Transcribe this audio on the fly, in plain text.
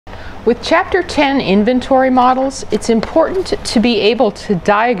With Chapter 10 inventory models, it's important to be able to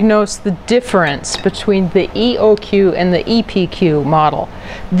diagnose the difference between the EOQ and the EPQ model.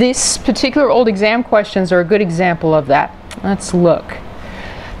 This particular old exam questions are a good example of that. Let's look.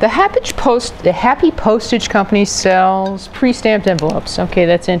 The Happy Postage Company sells pre-stamped envelopes. Okay,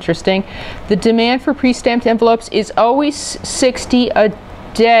 that's interesting. The demand for pre-stamped envelopes is always 60 a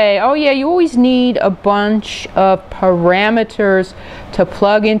day. Oh yeah, you always need a bunch of parameters to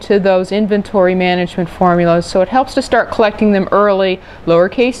plug into those inventory management formulas, so it helps to start collecting them early.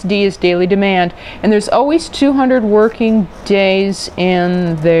 Lowercase d is daily demand, and there's always 200 working days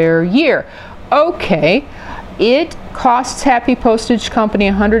in their year. Okay, it costs Happy Postage Company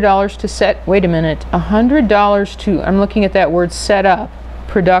 $100 to set, wait a minute, $100 to, I'm looking at that word, set up.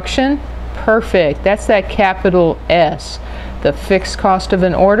 Production, perfect, that's that capital S. The fixed cost of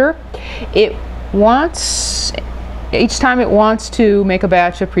an order. It wants, each time it wants to make a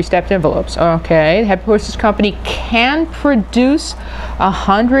batch of pre-stamped envelopes. Okay, the Happy Postage Company can produce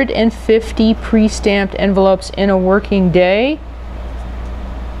 150 pre-stamped envelopes in a working day.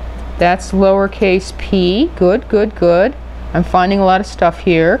 That's lowercase p. Good, good, good. I'm finding a lot of stuff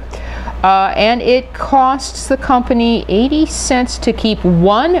here. And it costs the company 80 cents to keep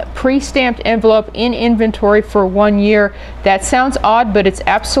one pre-stamped envelope in inventory for 1 year. That sounds odd, but it's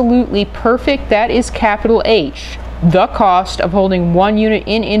absolutely perfect. That is capital H, the cost of holding one unit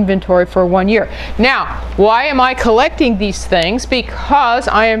in inventory for 1 year. Now, why am I collecting these things? Because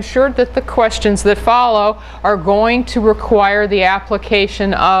I am sure that the questions that follow are going to require the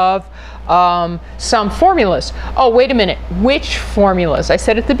application of some formulas. Oh, wait a minute, which formulas? I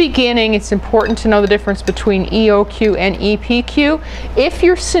said at the beginning it's important to know the difference between EOQ and EPQ. If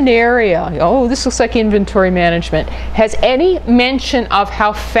your scenario, oh, this looks like inventory management, has any mention of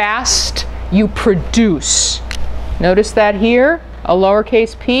how fast you produce, notice that here, a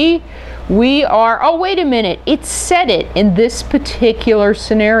lowercase p, we are, oh, wait a minute, it said it in this particular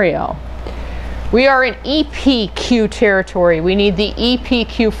scenario. We are in EPQ territory. We need the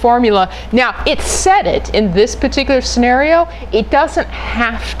EPQ formula. Now, it said it in this particular scenario. It doesn't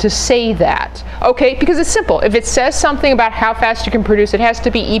have to say that, okay? Because it's simple. If it says something about how fast you can produce, it has to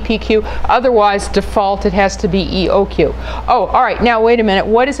be EPQ. Otherwise, default, it has to be EOQ. Oh, all right. Now, wait a minute.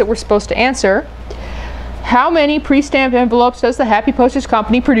 What is it we're supposed to answer? How many pre-stamped envelopes does the Happy Postage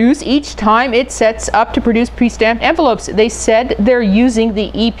Company produce each time it sets up to produce pre-stamped envelopes? They said they're using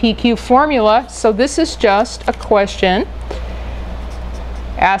the EPQ formula, so this is just a question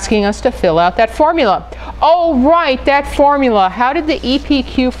asking us to fill out that formula. Oh, right, that formula. How did the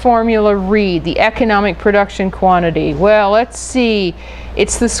EPQ formula read, the economic production quantity? Well, let's see.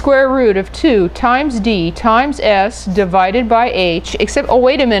 It's the square root of 2 times D times S divided by H, except, oh,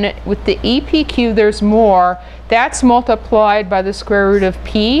 wait a minute, with the EPQ there's more. That's multiplied by the square root of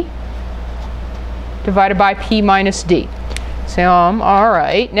P divided by P minus D. So, all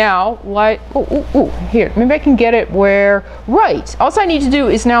right, now, here, maybe I can get it where, right, all I need to do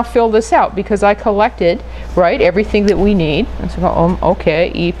is now fill this out because I collected, right, everything that we need. And so,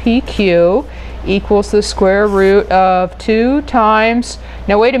 okay, EPQ equals the square root of 2 times,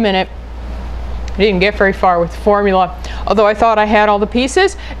 now wait a minute, I didn't get very far with the formula, although I thought I had all the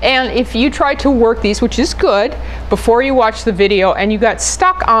pieces. And if you try to work these, which is good, before you watch the video and you got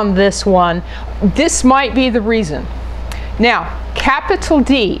stuck on this one, this might be the reason. Now, capital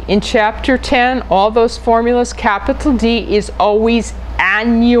D in Chapter 10, all those formulas, capital D is always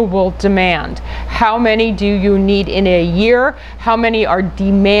annual demand. How many do you need in a year? How many are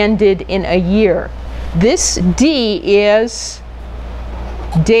demanded in a year? This D is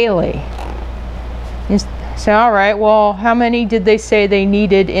daily. So, all right, well, how many did they say they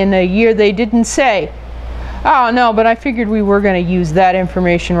needed in a year? They didn't say. Oh, no, but I figured we were going to use that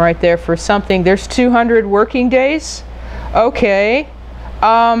information right there for something. There's 200 working days. Okay,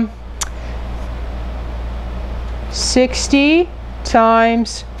 60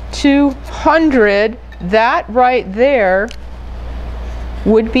 times 200, that right there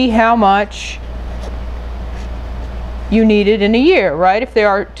would be how much you needed in a year, right? If there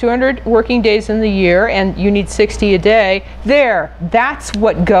are 200 working days in the year and you need 60 a day, there, that's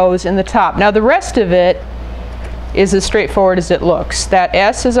what goes in the top. Now the rest of it is as straightforward as it looks. That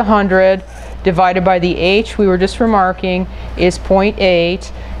S is 100. Divided by the H we were just remarking is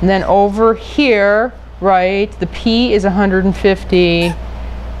 0.8, and then over here, right, the P is 150,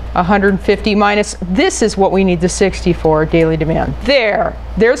 150 minus, this is what we need the 60 for, daily demand.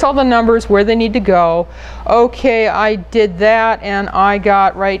 There's all the numbers where they need to go. Okay, I did that and I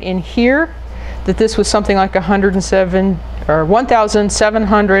got right in here that this was something like 107 or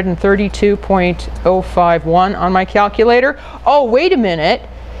 1,732.051 on my calculator. Oh, wait a minute.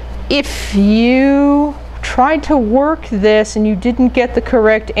 If you tried to work this and you didn't get the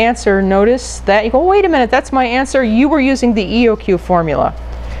correct answer, notice that you go, wait a minute, that's my answer. You were using the EOQ formula.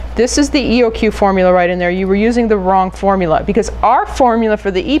 This is the EOQ formula right in there. You were using the wrong formula, because our formula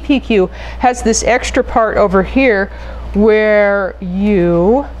for the EPQ has this extra part over here where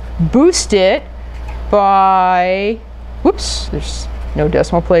you boost it by, whoops, there's no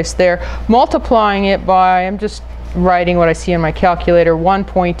decimal place there, multiplying it by, I'm just writing what I see on my calculator,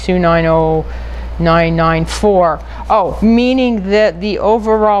 1.290994. Oh, meaning that the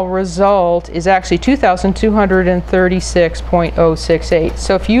overall result is actually 2,236.068.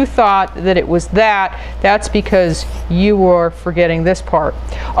 So if you thought that it was that, that's because you were forgetting this part.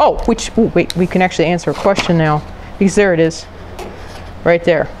 Oh, wait, we can actually answer a question now, because there it is, right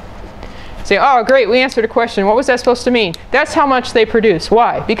there. Say, oh great, we answered a question. What was that supposed to mean? That's how much they produce.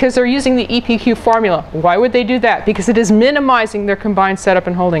 Why? Because they're using the EPQ formula. Why would they do that? Because it is minimizing their combined setup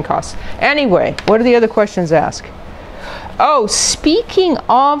and holding costs. Anyway, what do the other questions ask? Oh, speaking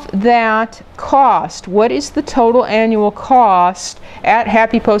of that cost, what is the total annual cost at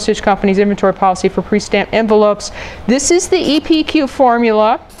Happy Postage Company's inventory policy for pre-stamped envelopes? This is the EPQ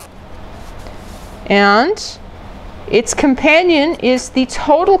formula, and its companion is the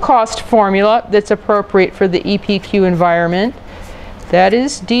total cost formula that's appropriate for the EPQ environment. That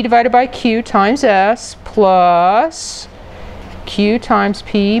is D divided by Q times S plus Q times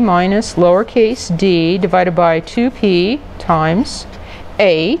P minus lowercase d divided by 2P times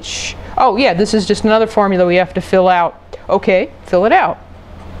H. Oh yeah, this is just another formula we have to fill out. Okay, fill it out.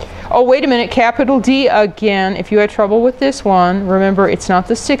 Oh, wait a minute, capital D again. If you had trouble with this one, remember it's not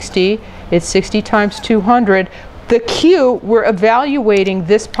the 60, it's 60 times 200. The Q, we're evaluating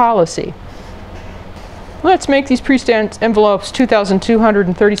this policy. Let's make these pre-stamped envelopes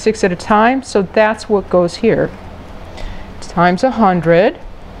 2,236 at a time, so that's what goes here. Times 100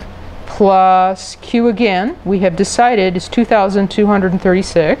 plus Q again, we have decided is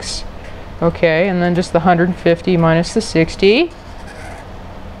 2,236. Okay, and then just the 150 minus the 60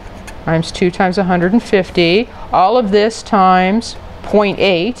 times 2 times 150. All of this times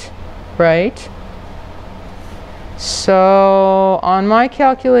 0.8, right? So on my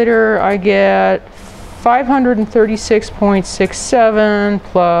calculator I get 536.67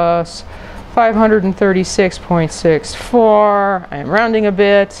 plus 536.64. I am rounding a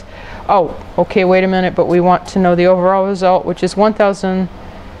bit. Oh, okay, wait a minute, but we want to know the overall result, which is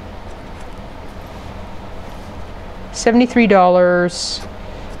 $1,073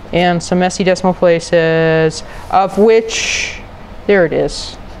 and some messy decimal places, of which, there it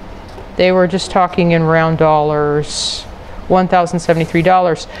is. They were just talking in round dollars,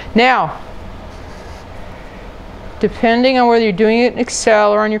 $1,073. Now, depending on whether you're doing it in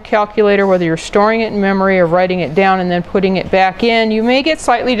Excel or on your calculator, whether you're storing it in memory or writing it down and then putting it back in, you may get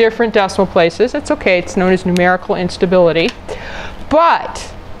slightly different decimal places. That's okay, it's known as numerical instability.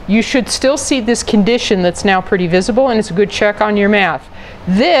 But you should still see this condition that's now pretty visible, and it's a good check on your math.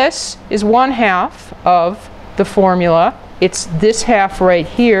 This is 1/2 of the formula. It's this half right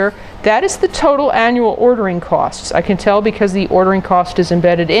here. That is the total annual ordering costs. I can tell because the ordering cost is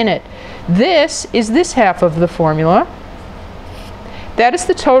embedded in it. This is this half of the formula. That is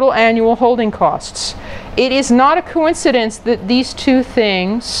the total annual holding costs. It is not a coincidence that these two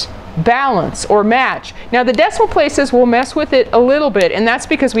things balance or match. Now the decimal places will mess with it a little bit, and that's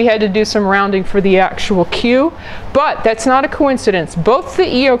because we had to do some rounding for the actual Q, but that's not a coincidence. Both the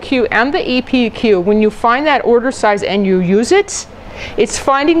EOQ and the EPQ, when you find that order size and you use it, it's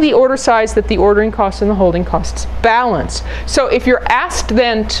finding the order size that the ordering costs and the holding costs balance. So if you're asked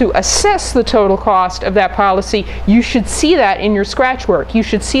then to assess the total cost of that policy, you should see that in your scratch work. You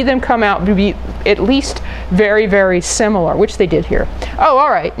should see them come out to be at least very, very similar, which they did here. Oh,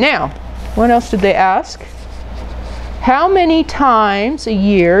 all right. Now, what else did they ask? How many times a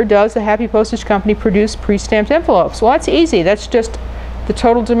year does the Happy Postage Company produce pre-stamped envelopes? Well, that's easy. That's just the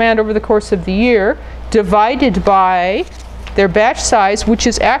total demand over the course of the year divided by their batch size, which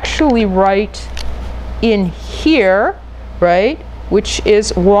is actually right in here, right? Which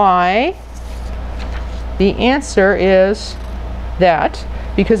is why the answer is that,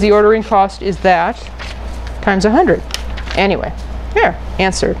 because the ordering cost is that times 100. Anyway, there,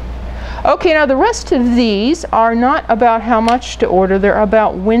 answered. Okay, now the rest of these are not about how much to order, they're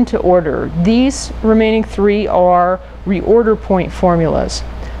about when to order. These remaining three are reorder point formulas.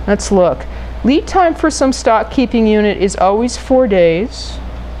 Let's look. Lead time for some stock keeping unit is always 4 days.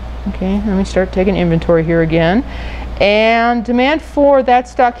 Okay, let me start taking inventory here again. And demand for that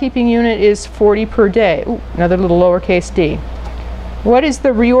stock keeping unit is 40 per day. Ooh, another little lowercase d. What is the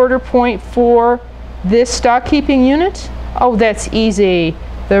reorder point for this stock keeping unit? Oh, that's easy.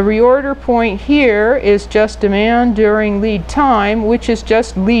 The reorder point here is just demand during lead time, which is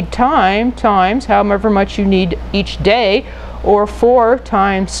just lead time times however much you need each day, or 4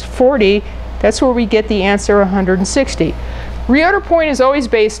 times 40. That's where we get the answer 160. Reorder point is always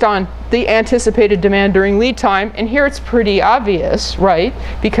based on the anticipated demand during lead time, and here it's pretty obvious, right?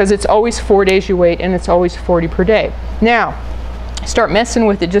 Because it's always 4 days you wait, and it's always 40 per day. Now, start messing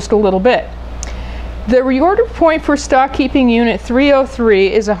with it just a little bit. The reorder point for stock keeping unit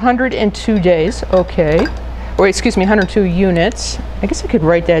 303 is 102 days, okay. Or excuse me, 102 units. I guess I could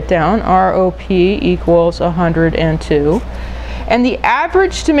write that down. ROP equals 102. And the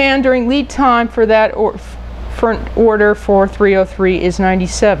average demand during lead time for that order for 303 is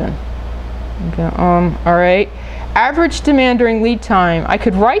 97. Okay, all right. Average demand during lead time. I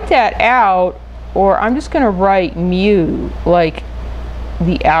could write that out, or I'm just going to write mu, like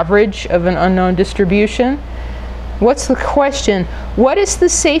the average of an unknown distribution. What's the question? What is the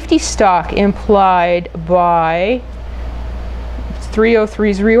safety stock implied by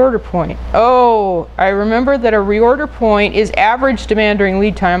 303's reorder point? Oh, I remember that a reorder point is average demand during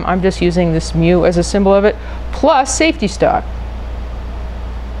lead time. I'm just using this mu as a symbol of it, plus safety stock.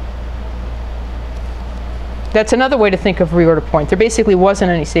 That's another way to think of reorder point. There basically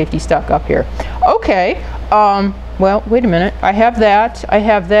wasn't any safety stock up here. Okay, well, wait a minute. I have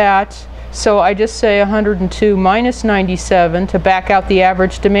that. So I just say 102 minus 97 to back out the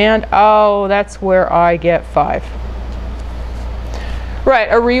average demand. Oh, that's where I get 5. Right,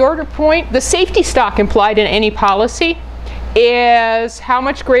 a reorder point, the safety stock implied in any policy is how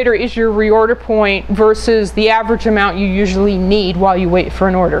much greater is your reorder point versus the average amount you usually need while you wait for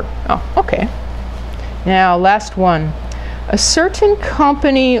an order. Oh, okay. Now, last one. A certain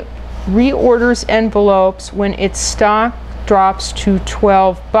company reorders envelopes when its stock drops to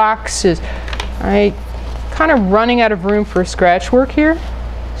 12 boxes. I'm kind of running out of room for scratch work here,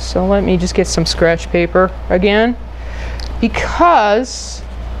 so let me just get some scratch paper again, because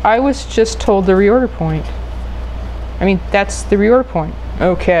I was just told the reorder point. I mean, that's the reorder point.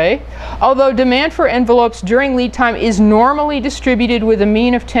 Okay. Although demand for envelopes during lead time is normally distributed with a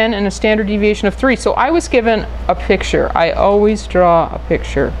mean of 10 and a standard deviation of 3. So I was given a picture. I always draw a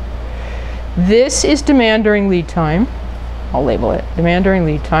picture. This is demand during lead time. I'll label it demand during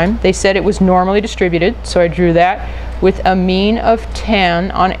lead time. They said it was normally distributed, so I drew that with a mean of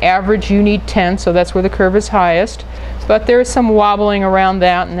 10. On average, you need 10, so that's where the curve is highest. But there is some wobbling around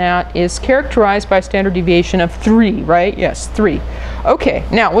that, and that is characterized by a standard deviation of 3, right? Yes, 3. Okay,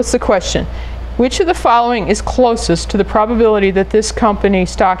 now what's the question? Which of the following is closest to the probability that this company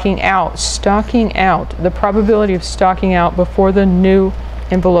stocking out, the probability of stocking out before the new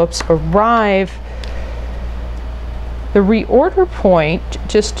envelopes arrive? The reorder point,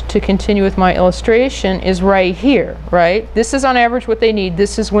 just to continue with my illustration, is right here, right? This is on average what they need.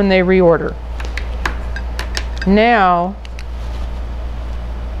 This is when they reorder. Now,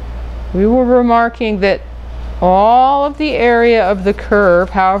 we were remarking that all of the area of the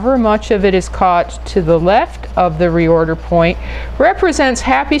curve, however much of it is caught to the left of the reorder point, represents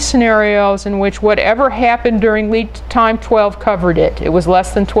happy scenarios in which whatever happened during lead time 12 covered it. It was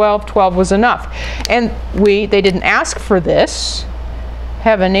less than 12, 12 was enough. And they didn't ask for this,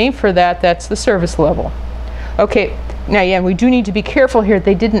 have a name for that, that's the service level. Okay, now yeah, we do need to be careful here.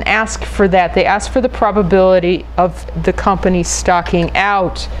 They didn't ask for that. They asked for the probability of the company stocking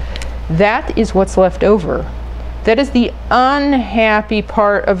out. That is what's left over. That is the unhappy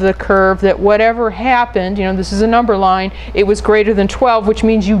part of the curve, that whatever happened, you know, this is a number line, it was greater than 12, which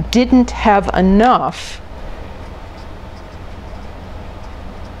means you didn't have enough.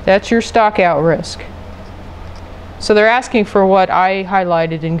 That's your stock out risk. So they're asking for what I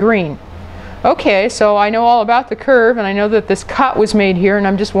highlighted in green. Okay, so I know all about the curve, and I know that this cut was made here, and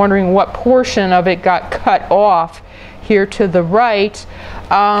I'm just wondering what portion of it got cut off here to the right.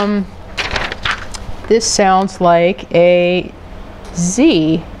 This sounds like a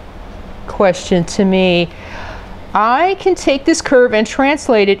Z question to me. I can take this curve and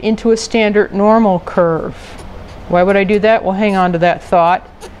translate it into a standard normal curve. Why would I do that? Well, hang on to that thought.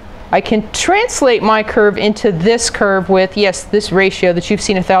 I can translate my curve into this curve with, yes, this ratio that you've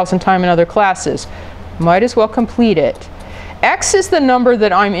seen 1,000 times in other classes. Might as well complete it. X is the number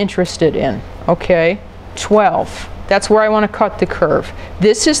that I'm interested in, okay? 12. That's where I want to cut the curve.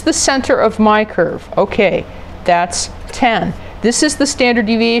 This is the center of my curve. Okay, that's 10. This is the standard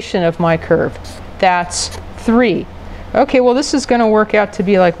deviation of my curve. That's 3. Okay, well, this is going to work out to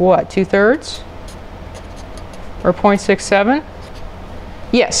be like what, 2/3? Or 0.67?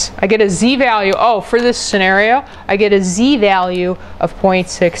 Yes, I get a Z value. Oh, for this scenario, I get a Z value of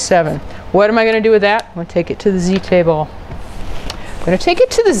 0.67. What am I going to do with that? I'm going to take it to the Z table. I'm going to take it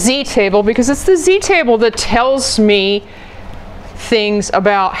to the z-table because it's the z-table that tells me things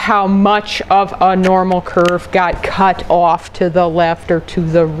about how much of a normal curve got cut off to the left or to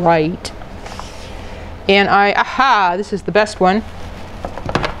the right. And this is the best one.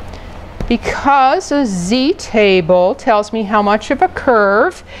 Because a z-table tells me how much of a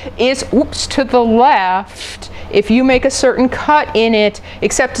curve is, to the left if you make a certain cut in it,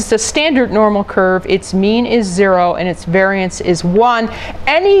 except it's a standard normal curve, its mean is 0 and its variance is 1.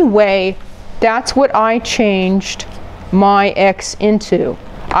 Anyway, that's what I changed my x into.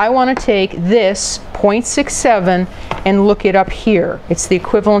 I want to take this 0.67 and look it up here. It's the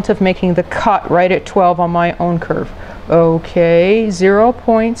equivalent of making the cut right at 12 on my own curve. Okay,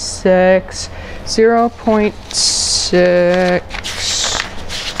 0.6, 0.6.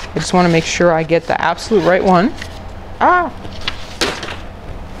 I just want to make sure I get the absolute right one.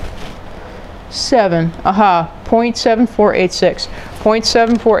 7, 0.7486.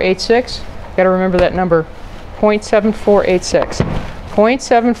 0.7486, got to remember that number. 0.7486.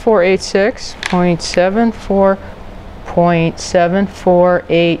 0.7486,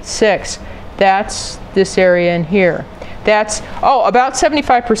 0.7486. That's this area in here. That's, about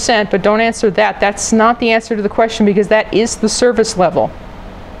 75%, but don't answer that. That's not the answer to the question because that is the service level,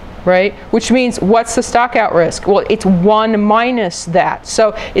 right? Which means what's the stock out risk? Well, it's 1 minus that.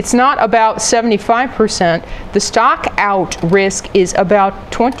 So it's not about 75%. The stock out risk is about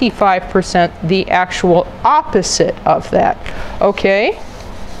 25%, the actual opposite of that. Okay?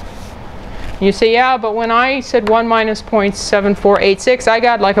 You say, yeah, but when I said 1 minus 0.7486, I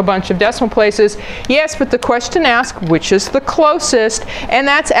got like a bunch of decimal places. Yes, but the question asks which is the closest, and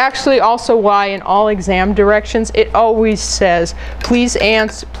that's actually also why in all exam directions it always says, please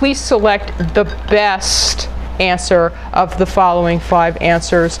select the best answer of the following 5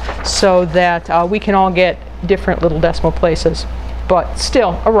 answers so that we can all get different little decimal places, but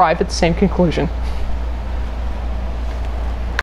still arrive at the same conclusion.